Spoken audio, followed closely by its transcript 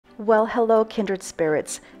Well, hello, kindred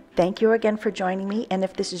spirits. Thank you again for joining me. And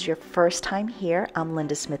if this is your first time here, I'm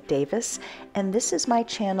Linda Smith Davis, and this is my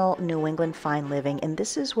channel, New England Fine Living. And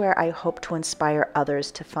this is where I hope to inspire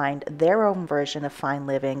others to find their own version of fine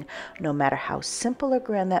living, no matter how simple or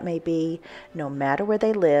grand that may be, no matter where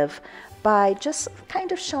they live, by just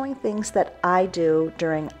kind of showing things that I do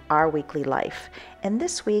during our weekly life. And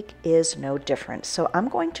this week is no different. So I'm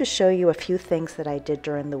going to show you a few things that I did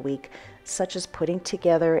during the week, such as putting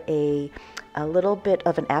together a little bit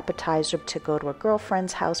of an appetizer to go to a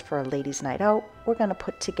girlfriend's house for a ladies' night out. We're going to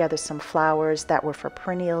put together some flowers that were for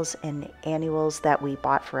perennials and annuals that we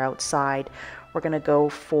bought for outside. We're going to go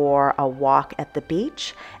for a walk at the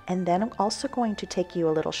beach, and then I'm also going to take you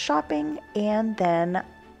a little shopping and then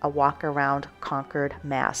a walk around Concord,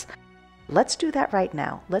 Mass. Let's do that right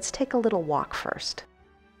now. Let's take a little walk first.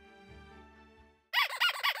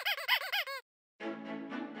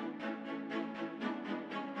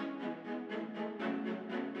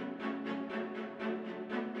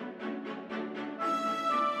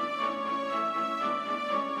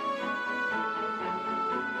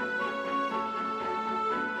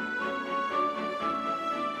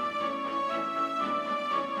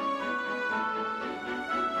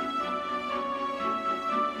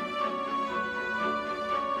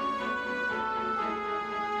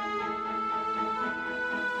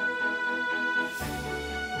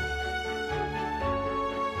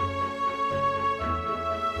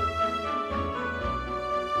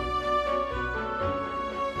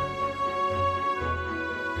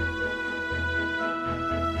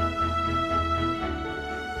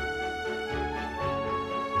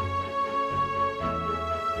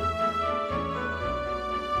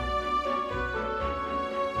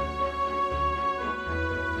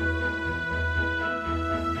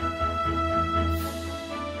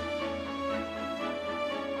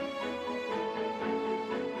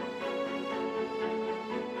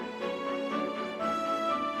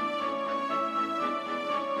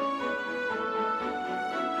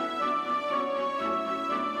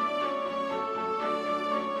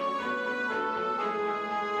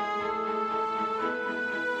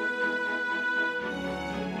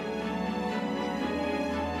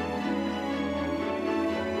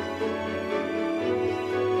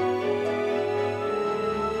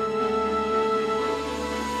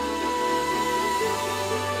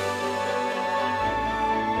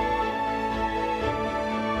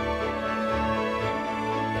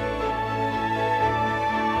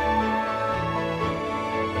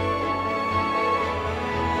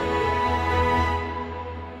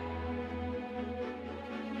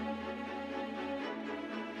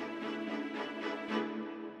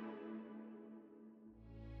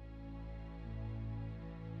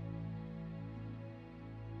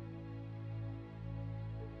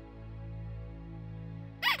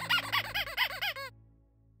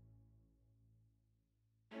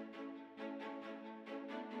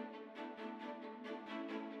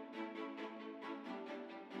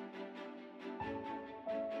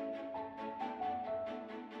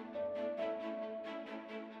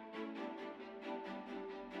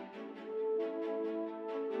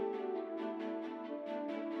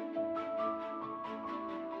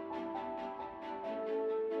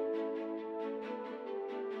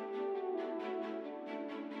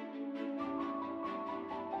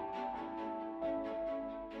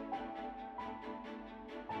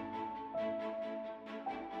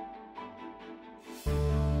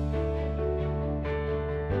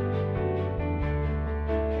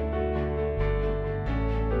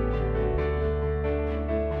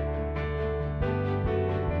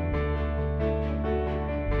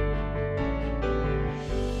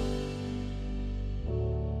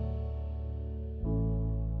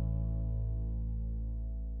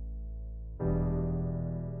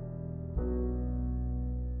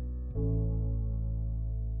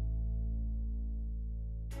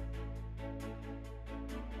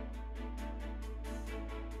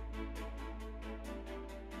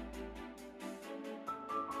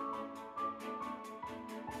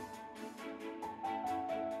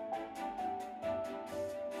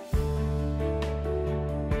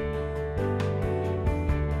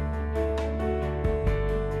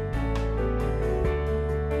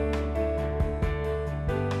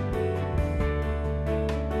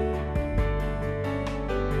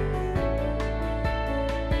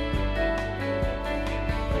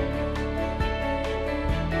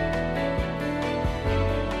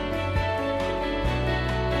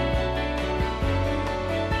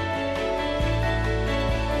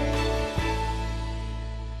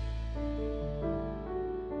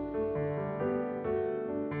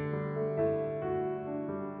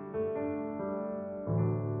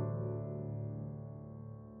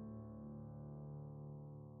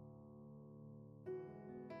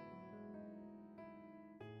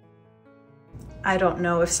 I don't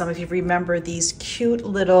know if some of you remember these cute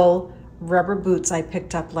little rubber boots I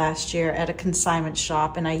picked up last year at a consignment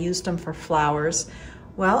shop, and I used them for flowers.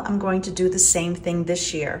 Well, I'm going to do the same thing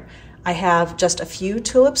this year. I have just a few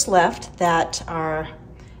tulips left that are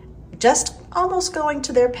just almost going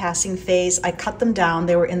to their passing phase. I cut them down,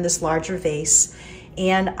 they were in this larger vase,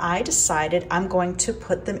 and I decided I'm going to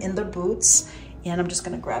put them in the boots, and I'm just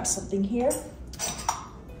gonna grab something here.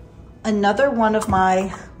 Another one of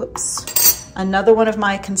my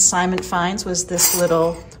consignment finds was this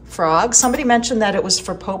little frog. Somebody mentioned that it was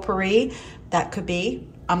for potpourri. That could be.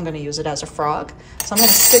 I'm gonna use it as a frog. So I'm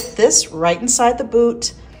gonna stick this right inside the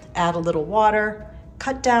boot, add a little water,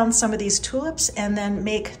 cut down some of these tulips, and then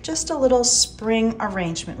make just a little spring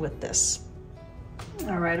arrangement with this.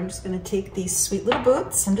 All right, I'm just gonna take these sweet little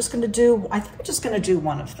boots. I think I'm just gonna do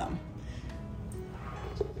one of them.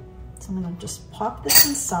 So I'm gonna just pop this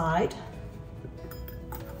inside,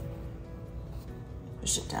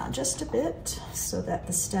 push it down just a bit so that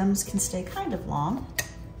the stems can stay kind of long.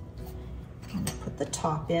 I'm gonna put the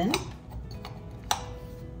top in.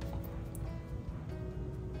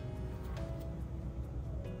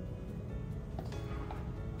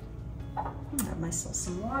 Grab myself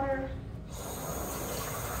some water.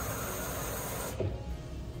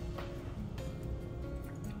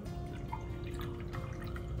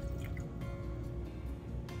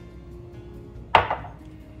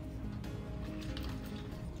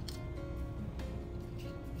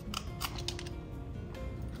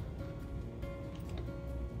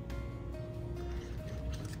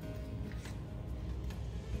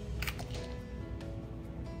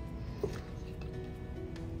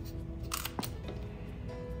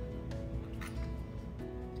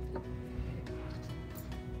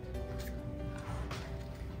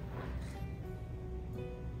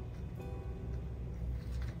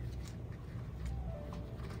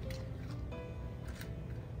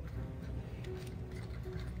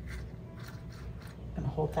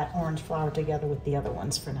 Hold that orange flower together with the other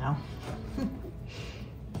ones for now.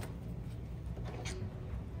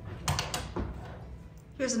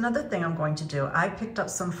 Here's another thing I'm going to do. I picked up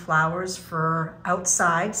some flowers for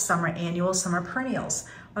outside. Some are annuals, some are perennials.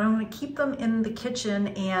 But I'm going to keep them in the kitchen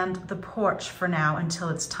and the porch for now until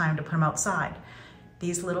it's time to put them outside.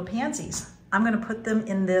 These little pansies. I'm going to put them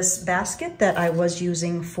in this basket that I was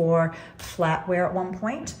using for flatware at one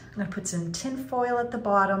point. I'm going to put some tin foil at the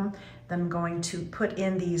bottom. Then I'm going to put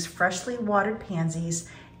in these freshly watered pansies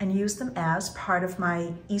and use them as part of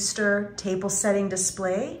my Easter table setting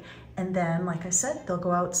display. And then, like I said, they'll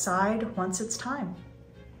go outside once it's time.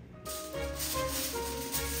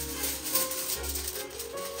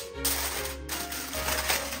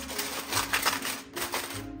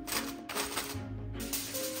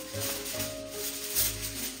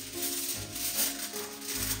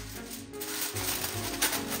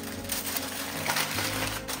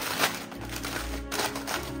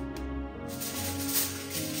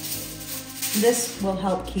 This will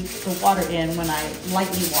help keep the water in when I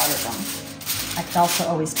lightly water them. I can also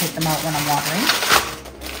always take them out when I'm watering.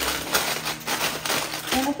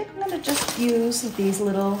 And I think I'm going to just use these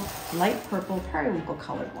little light purple periwinkle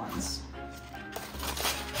colored ones.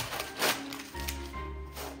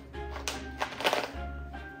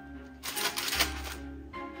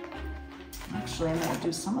 Actually, I'm going to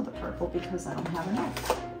do some of the purple because I don't have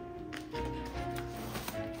enough.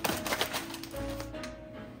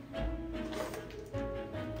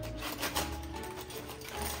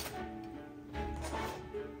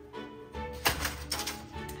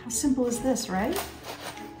 Simple as this, right?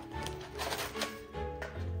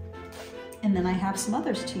 And then I have some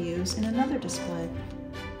others to use in another display.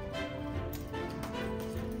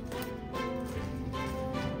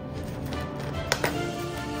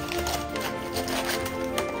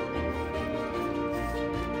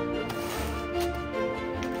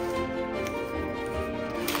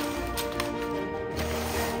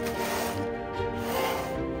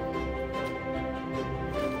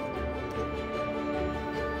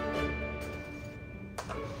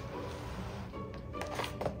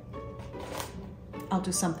 I'll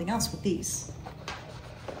do something else with these.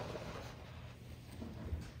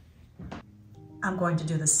 I'm going to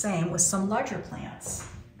do the same with some larger plants.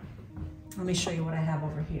 Let me show you what I have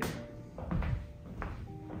over here.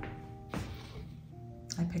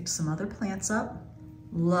 I picked some other plants up.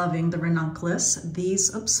 Loving the ranunculus.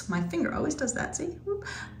 These, oops, my finger always does that, see?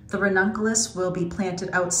 The ranunculus will be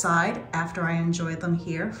planted outside after I enjoy them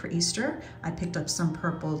here for Easter. I picked up some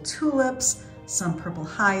purple tulips, some purple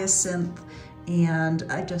hyacinth, and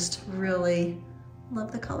I just really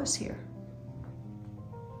love the colors here.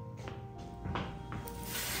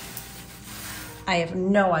 I have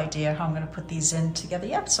no idea how I'm gonna put these in together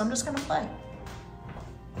yet, so I'm just gonna play.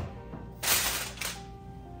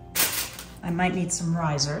 I might need some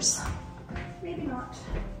risers. Maybe not.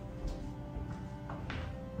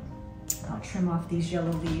 I'll trim off these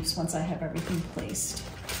yellow leaves once I have everything placed.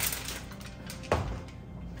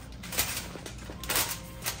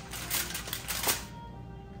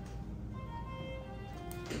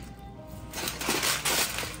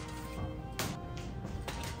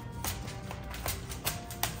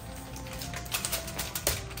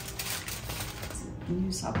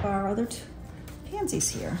 Use up our other pansies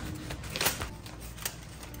here.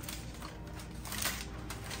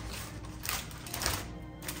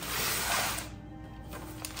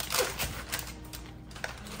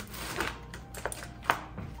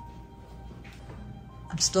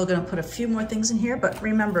 I'm still gonna put a few more things in here, but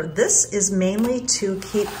remember, this is mainly to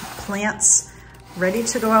keep plants ready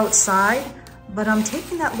to go outside, but I'm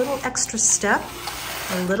taking that little extra step,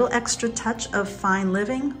 a little extra touch of fine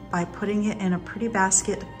living by putting it in a pretty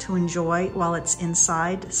basket to enjoy while it's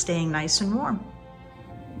inside, staying nice and warm.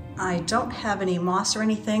 I don't have any moss or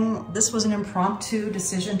anything. This was an impromptu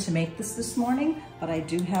decision to make this morning, but I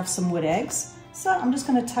do have some wood eggs. So I'm just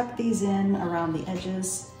gonna tuck these in around the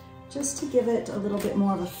edges just to give it a little bit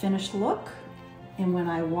more of a finished look. And when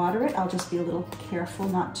I water it, I'll just be a little careful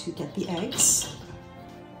not to get the eggs.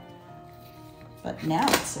 But now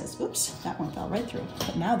it says, oops, that one fell right through.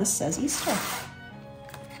 But now this says Easter.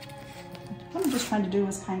 What I'm just trying to do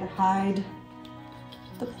is kind of hide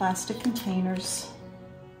the plastic containers.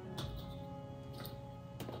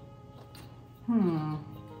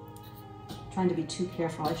 Trying to be too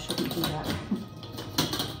careful, I shouldn't do that.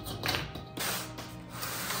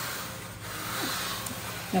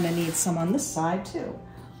 Gonna need some on this side too.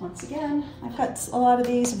 Once again, I've got a lot of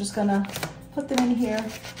these. I'm just gonna put them in here.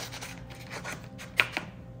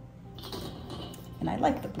 And I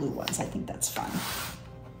like the blue ones. I think that's fun.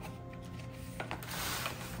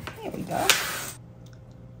 There we go.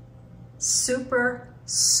 Super,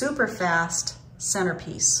 super fast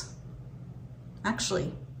centerpiece.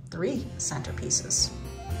 Actually, 3 centerpieces,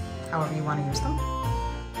 however you want to use them.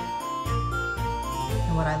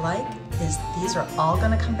 And what I like is these are all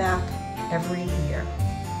going to come back every year.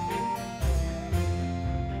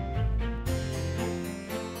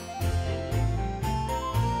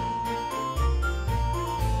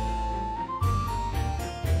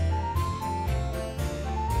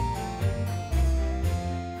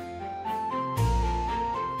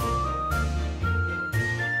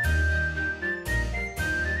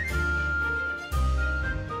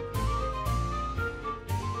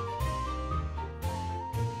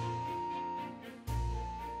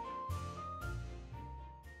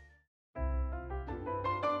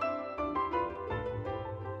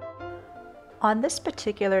 On this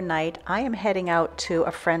particular night, I am heading out to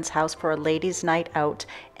a friend's house for a ladies' night out,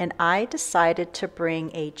 and I decided to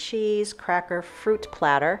bring a cheese, cracker, fruit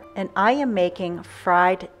platter, and I am making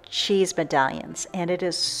fried cheese medallions, and it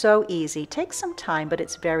is so easy. It takes some time, but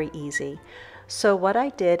it's very easy. So what I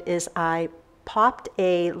did is I popped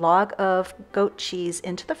a log of goat cheese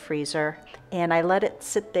into the freezer and I let it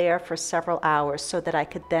sit there for several hours so that I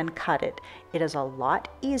could then cut it. It is a lot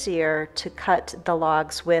easier to cut the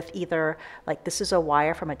logs with either, like this is a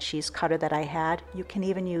wire from a cheese cutter that I had. You can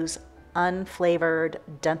even use unflavored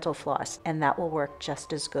dental floss and that will work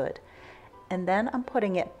just as good. And then I'm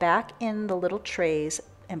putting it back in the little trays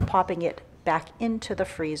and popping it back into the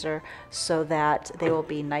freezer so that they will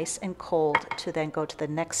be nice and cold to then go to the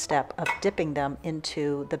next step of dipping them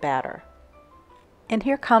into the batter. And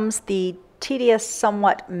here comes the tedious,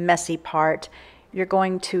 somewhat messy part. You're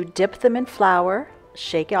going to dip them in flour,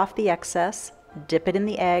 shake off the excess, dip it in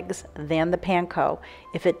the eggs, then the panko.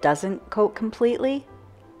 If it doesn't coat completely,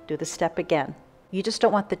 do the step again. You just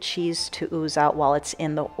don't want the cheese to ooze out while it's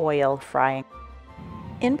in the oil frying.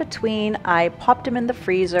 In between, I popped them in the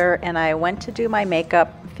freezer and I went to do my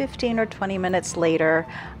makeup. 15 or 20 minutes later,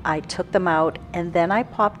 I took them out and then I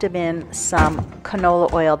popped them in some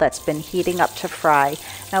canola oil that's been heating up to fry.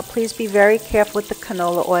 Now please be very careful with the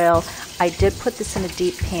canola oil. I did put this in a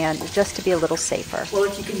deep pan just to be a little safer. Well,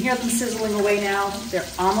 if you can hear them sizzling away now, they're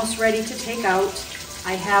almost ready to take out.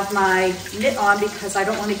 I have my mitt on because I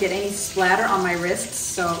don't want to get any splatter on my wrists,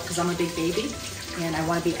 so because I'm a big baby and I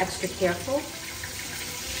want to be extra careful.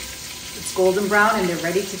 It's golden brown and they're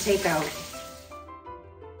ready to take out.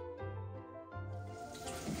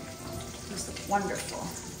 These look wonderful.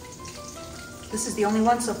 This is the only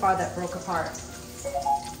one so far that broke apart.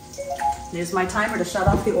 There's my timer to shut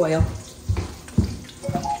off the oil.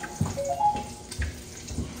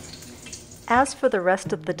 As for the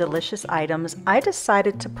rest of the delicious items, I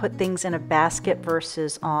decided to put things in a basket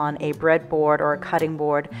versus on a breadboard or a cutting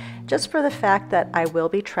board, just for the fact that I will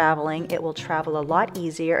be traveling. It will travel a lot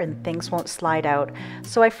easier and things won't slide out.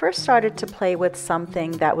 So I first started to play with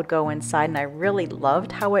something that would go inside, and I really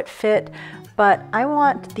loved how it fit, but I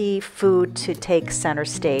want the food to take center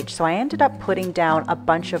stage. So I ended up putting down a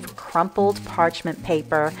bunch of crumpled parchment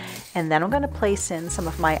paper, and then I'm going to place in some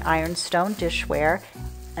of my ironstone dishware.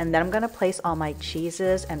 And then I'm going to place all my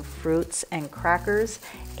cheeses and fruits and crackers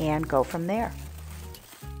and go from there.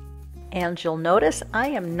 And you'll notice I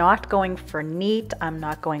am not going for neat, I'm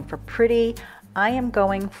not going for pretty. I am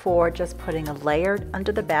going for just putting a layer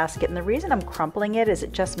under the basket. And the reason I'm crumpling it is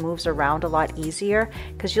it just moves around a lot easier,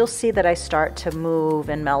 because you'll see that I start to move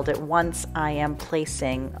and meld it once I am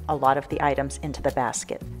placing a lot of the items into the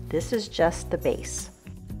basket. This is just the base.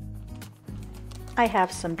 I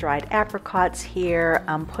have some dried apricots here.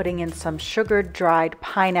 I'm putting in some sugared dried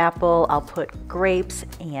pineapple. I'll put grapes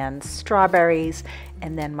and strawberries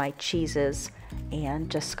and then my cheeses, and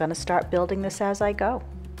just gonna start building this as I go.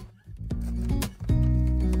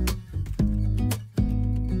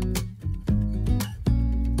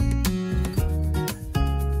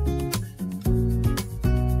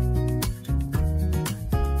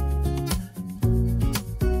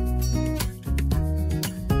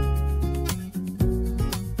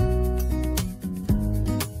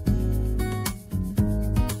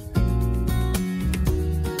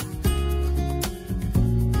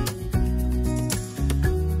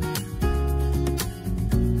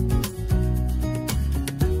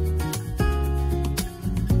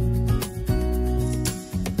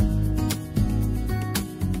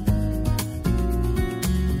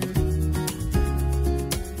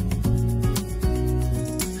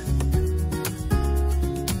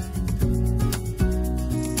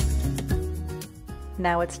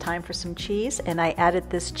 Now it's time for some cheese, and I added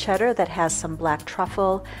this cheddar that has some black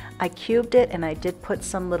truffle. I cubed it, and I did put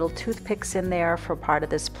some little toothpicks in there for part of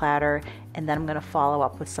this platter, and then I'm going to follow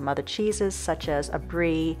up with some other cheeses such as a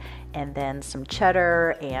brie, and then some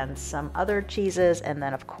cheddar and some other cheeses, and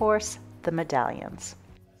then of course the medallions.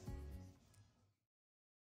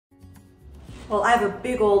 Well, I have a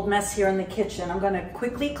big old mess here in the kitchen. I'm going to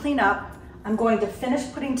quickly clean up. I'm going to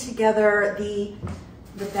finish putting together the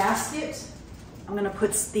basket. I'm going to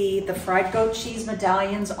put the fried goat cheese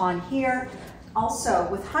medallions on here. Also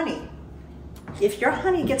with honey. If your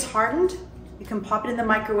honey gets hardened, you can pop it in the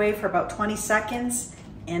microwave for about 20 seconds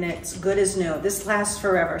and it's good as new. This lasts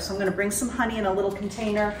forever. So I'm going to bring some honey in a little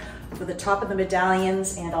container for the top of the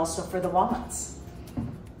medallions and also for the walnuts.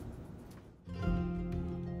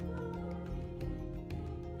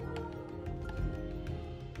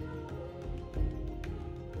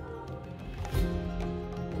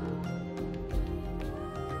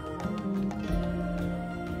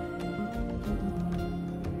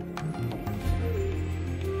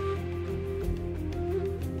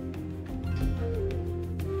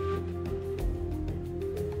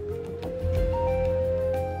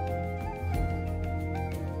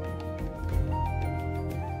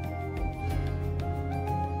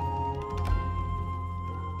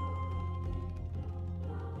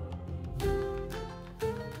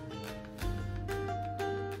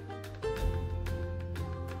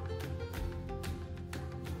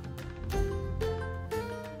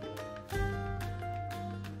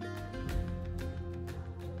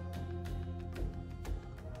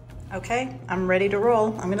 Okay, I'm ready to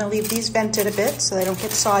roll. I'm gonna leave these vented a bit so they don't get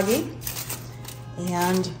soggy.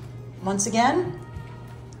 And once again,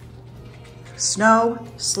 snow,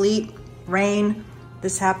 sleet, rain.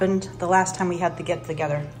 This happened the last time we had to get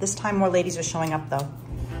together. This time more ladies are showing up though.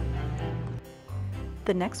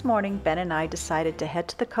 The next morning, Ben and I decided to head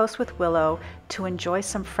to the coast with Willow to enjoy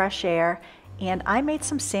some fresh air, and I made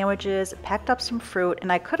some sandwiches, packed up some fruit,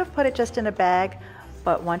 and I could have put it just in a bag,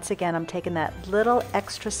 but once again, I'm taking that little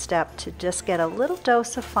extra step to just get a little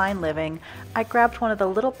dose of fine living. I grabbed one of the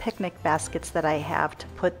little picnic baskets that I have to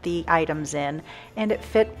put the items in, and it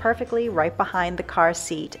fit perfectly right behind the car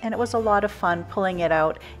seat, and it was a lot of fun pulling it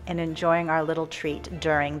out and enjoying our little treat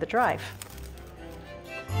during the drive.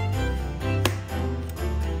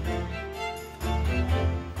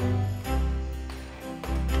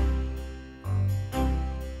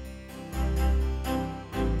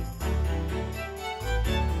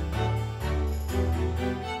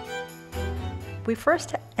 We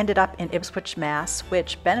first ended up in Ipswich, Mass,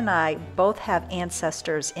 which Ben and I both have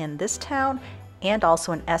ancestors in this town and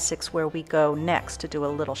also in Essex, where we go next to do a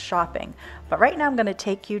little shopping. But right now I'm going to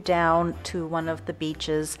take you down to one of the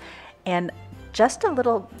beaches, and just a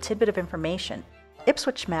little tidbit of information.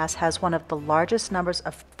 Ipswich, Mass. Has one of the largest numbers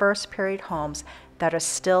of first period homes that are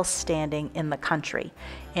still standing in the country.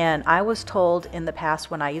 And I was told in the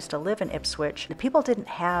past when I used to live in Ipswich, that people didn't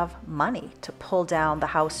have money to pull down the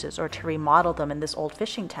houses or to remodel them in this old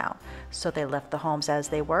fishing town. So they left the homes as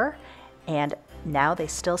they were, and now they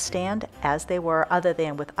still stand as they were, other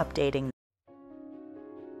than with updating.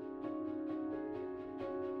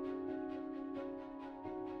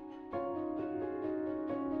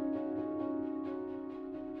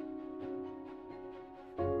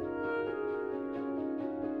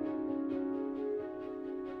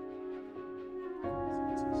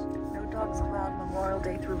 No dogs allowed Memorial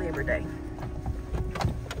Day through Labor Day.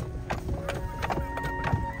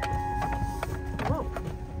 Whoa,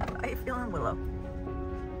 how you feeling, Willow?